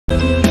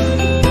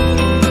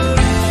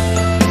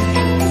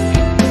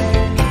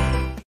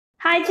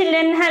Hi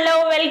children, hello,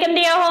 welcome to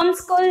your home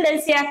school.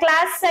 This is your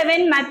class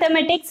 7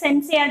 mathematics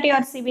NCERT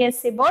or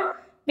CBSE board.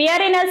 We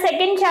are in our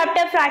second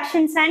chapter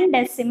fractions and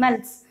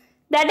decimals.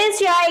 That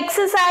is your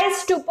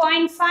exercise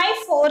 2.5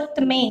 fourth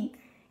main.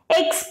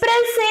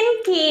 Express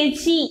in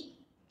kg.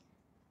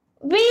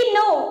 We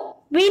know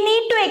we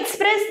need to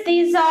express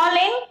these all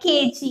in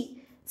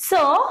kg.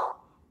 So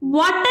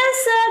what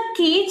is a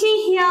kg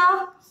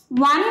here?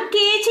 1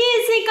 kg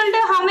is equal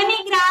to how many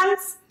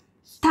grams?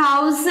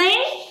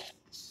 1000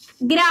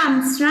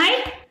 grams,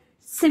 right?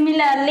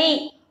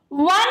 Similarly,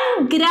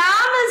 1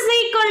 gram is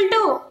equal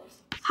to,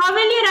 how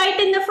will you write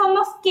in the form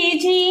of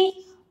kg?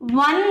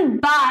 1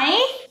 by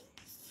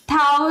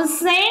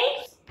 1000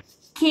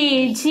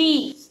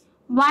 kg.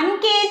 1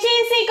 kg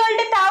is equal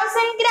to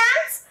 1000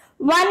 grams.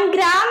 1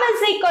 gram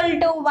is equal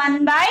to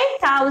 1 by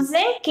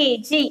 1000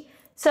 kg.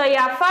 So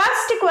your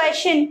first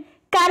question,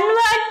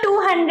 convert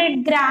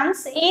 200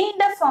 grams in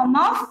the form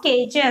of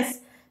kgs.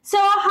 So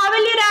how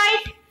will you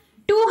write?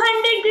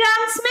 200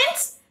 grams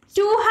means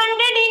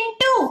 200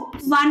 into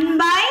 1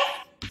 by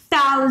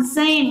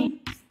 1000.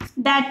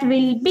 That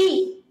will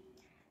be.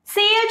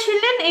 See your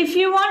children, if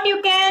you want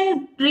you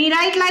can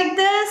rewrite like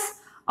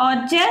this,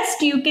 or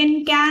just you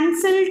can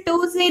cancel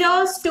 2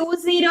 zeros,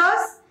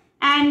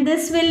 and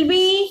this will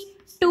be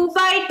 2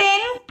 by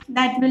 10.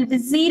 That will be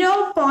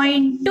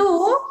 0.2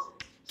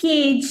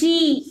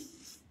 kg.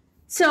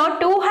 So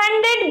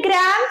 200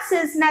 grams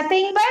is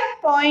nothing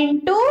but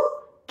 0.2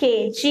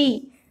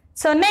 kg.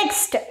 So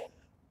next,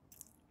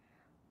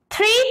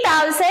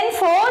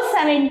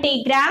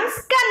 3470 grams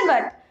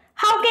convert.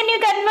 How can you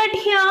convert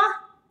here?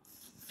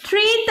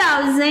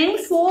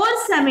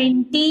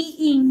 3470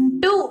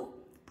 into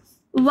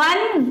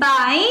 1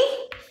 by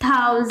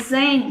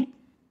 1000.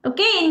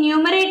 Okay, in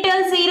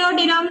numerator 0,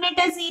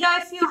 denominator 0,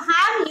 if you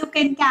have, you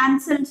can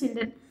cancel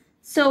children.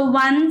 So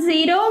 10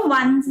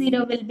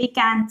 will be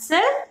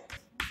cancelled.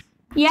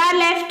 You are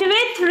left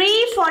with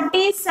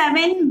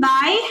 347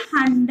 by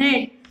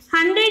 100.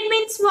 100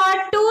 means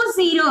what? 2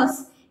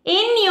 zeros.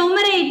 In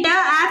numerator,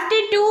 after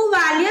 2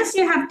 values,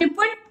 you have to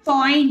put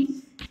point.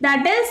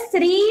 That is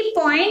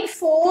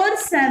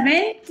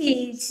 3.47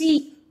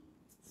 kg.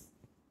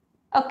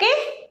 Okay.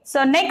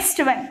 So next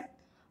one.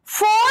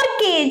 4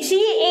 kg,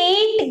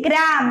 8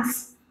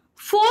 grams.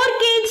 4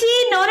 kg,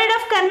 no need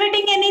of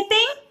converting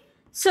anything.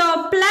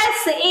 So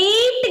plus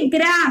 8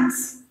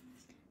 grams.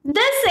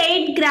 This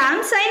 8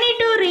 grams, I need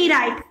to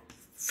rewrite.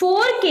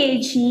 4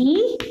 kg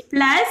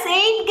plus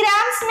 8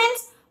 grams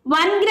means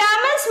 1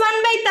 gram is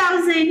 1 by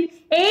 1000.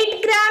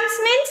 8 grams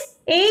means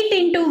 8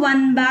 into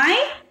 1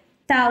 by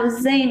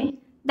 1000.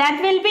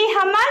 That will be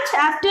how much?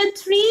 After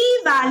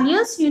 3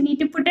 values, you need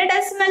to put a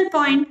decimal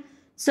point.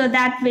 So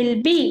that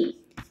will be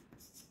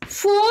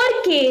 4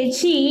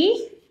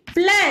 kg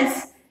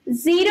plus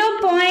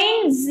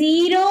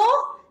 0.0.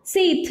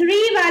 See,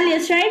 3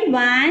 values, right?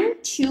 1,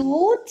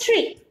 2,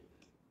 3.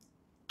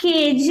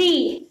 kg.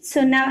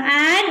 So now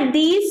add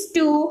these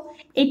two,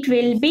 it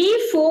will be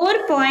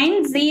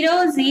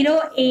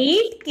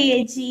 4.008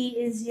 kg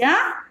is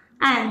your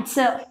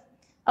answer.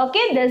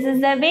 Okay, this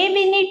is the way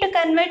we need to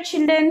convert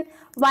children.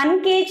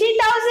 1 kg,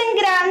 1000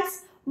 grams.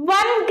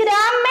 1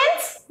 gram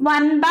means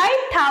 1 by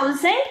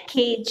 1000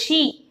 kg.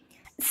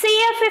 See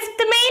a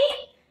fifth main.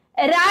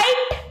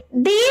 Write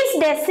these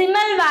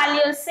decimal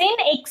values in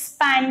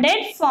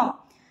expanded form.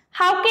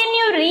 How can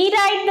you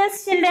rewrite this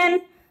children?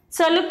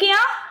 So look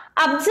here.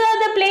 Observe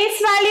the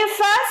place value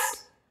first.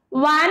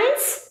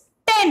 Ones,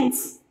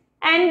 tens.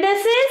 And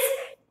this is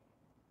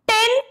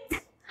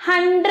 10th,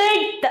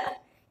 100th.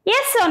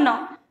 Yes or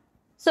no?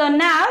 So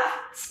now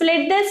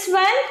split this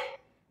one.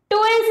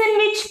 2 is in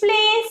which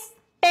place?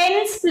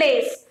 Tens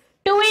place.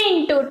 2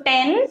 into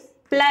 10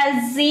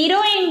 plus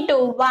 0 into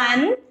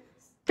 1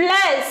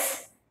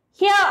 plus,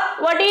 here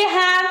what do you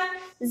have?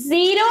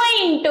 0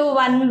 into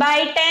 1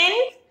 by 10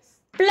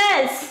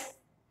 plus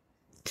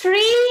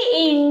 3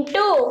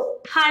 into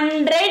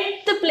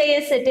 100th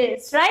place it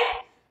is,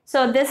 right?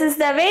 So this is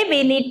the way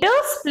we need to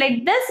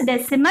split this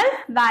decimal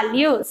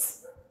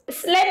values.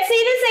 Let's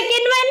see the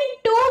second one,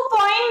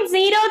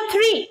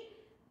 2.03.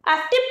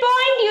 After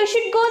point, you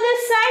should go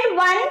this side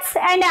once,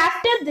 and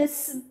after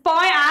this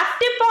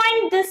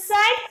point, this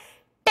side,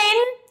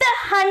 10th,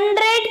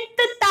 100th,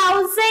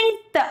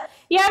 1000th.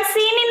 You have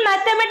seen in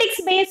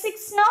mathematics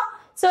basics, no?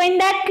 So in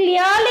that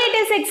clearly it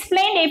is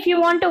explained. If you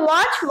want to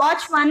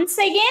watch once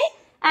again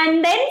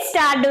and then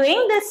start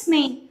doing this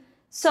main.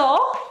 So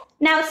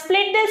now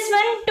split this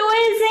one. 2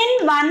 is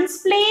in 1's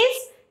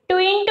place. 2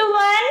 into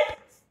 1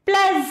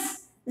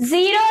 plus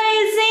 0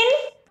 is in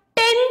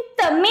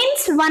 10th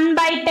means 1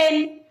 by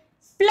 10.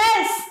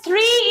 Plus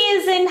 3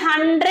 is in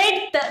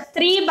 100th,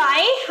 3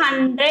 by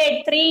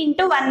 100, 3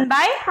 into 1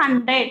 by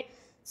 100.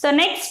 So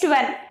next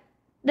one,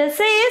 this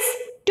is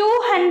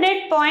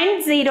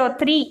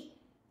 200.03.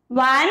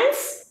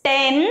 Ones,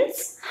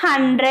 tens,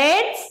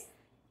 hundreds,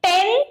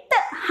 10th,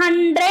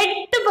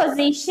 100th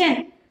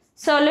position.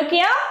 So look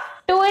here,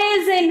 2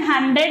 is in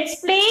hundreds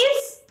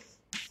place,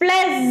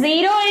 plus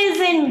 0 is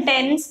in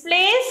tens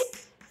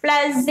place,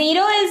 plus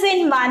 0 is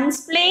in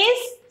ones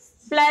place,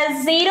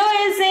 plus 0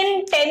 is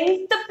in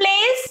 10th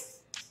place,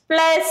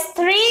 plus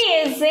 3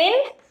 is in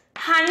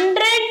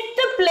 100th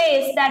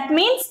place. That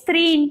means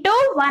 3 into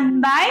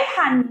 1 by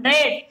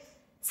 100.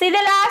 See the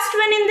last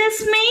one in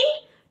this main?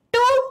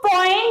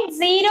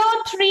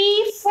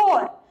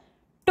 2.034.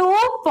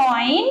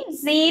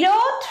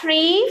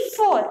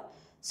 2.034.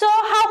 So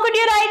how could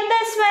you write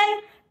this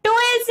one? 2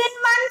 is in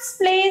 1's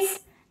place.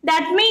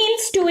 That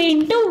means 2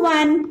 into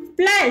 1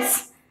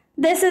 plus.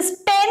 This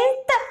is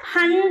 10th,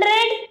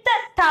 100th,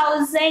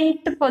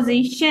 1000th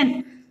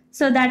position.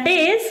 So that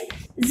is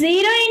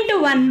 0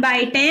 into 1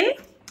 by 10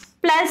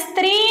 plus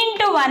 3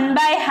 into 1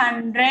 by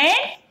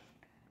 100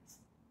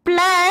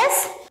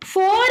 plus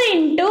 4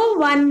 into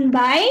 1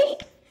 by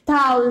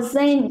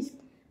 1000.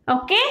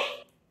 Okay?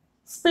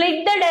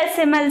 Split the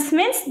decimals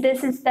means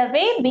this is the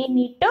way we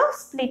need to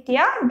split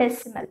your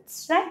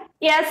decimals, right?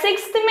 Yeah,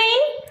 sixth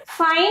main,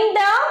 find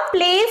the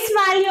place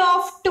value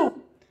of 2.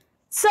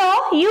 So,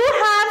 you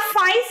have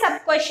 5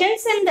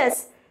 sub-questions in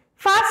this.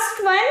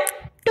 First one,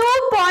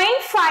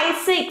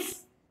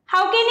 2.56.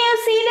 How can you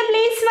see the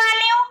place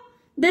value?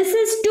 This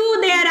is 2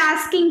 they are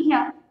asking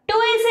here. 2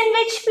 is in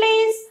which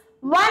place?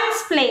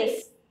 1's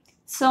place.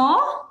 So,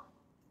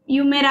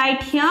 you may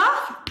write here,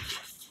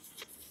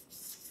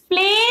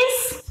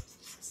 place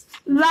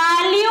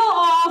value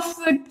of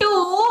 2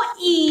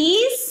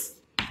 is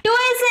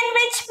in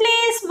which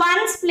place?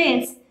 1's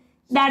place.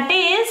 That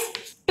is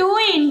 2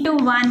 into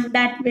 1.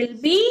 That will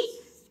be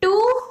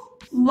 2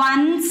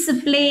 1's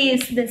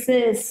place. This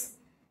is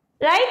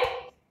right.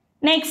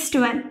 Next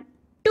one.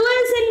 2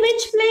 is in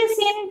which place?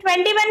 In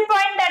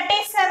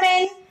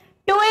 21.37.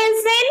 2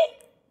 is in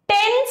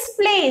 10's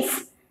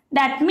place.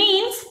 That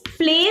means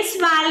place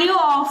value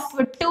of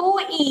 2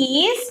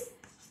 is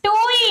 2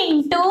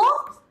 into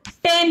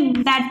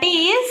 10. That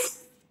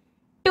is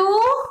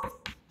 2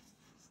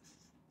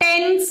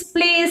 10's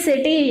place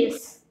it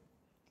is.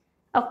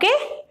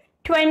 Okay.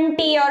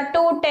 20 or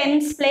 2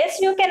 10's place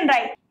you can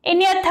write. In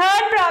your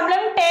third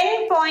problem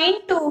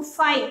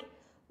 10.25.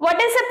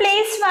 What is the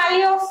place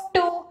value of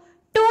 2?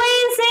 2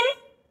 is in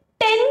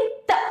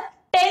 10th.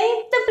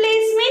 10th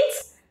place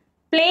means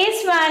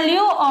place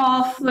value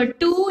of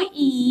 2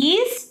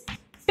 is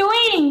 2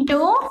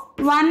 into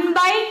 1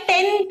 by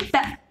 10th.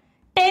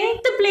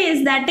 10th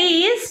place, that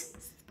is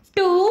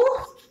 2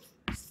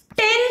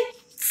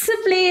 10ths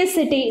place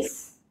it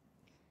is.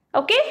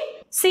 Okay.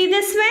 See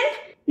this one?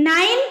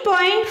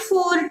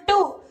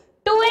 9.42.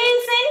 2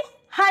 is in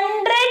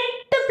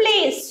 100th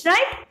place,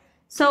 right?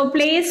 So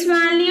place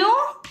value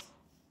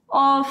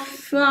of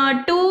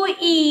 2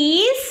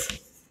 is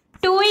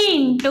 2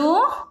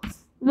 into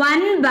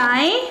 1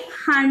 by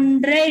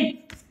 100.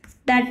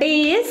 That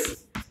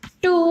is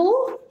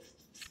 2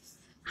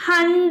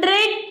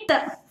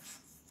 100th.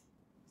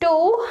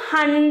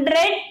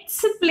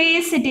 200ths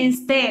place it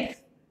is there.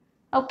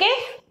 Okay.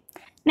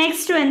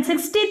 Next one,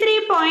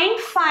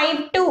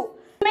 63.52.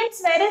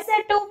 Means where is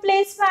the 2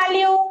 place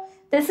value?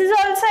 This is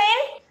also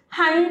in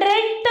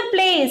 100th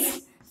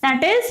place.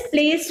 That is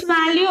place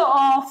value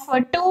of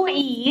 2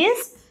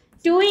 is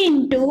 2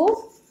 into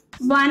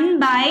 1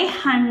 by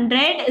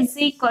 100 is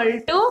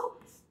equal to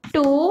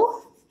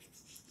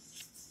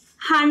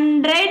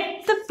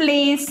 200th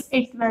place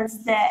it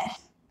was there.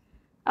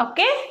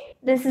 Okay.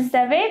 This is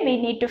the way we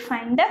need to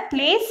find the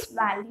place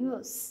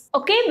values.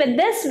 Okay, with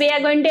this we are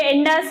going to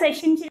end our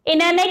session.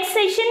 In our next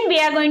session, we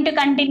are going to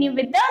continue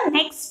with the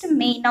next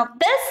main of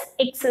this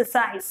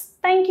exercise.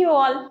 Thank you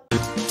all.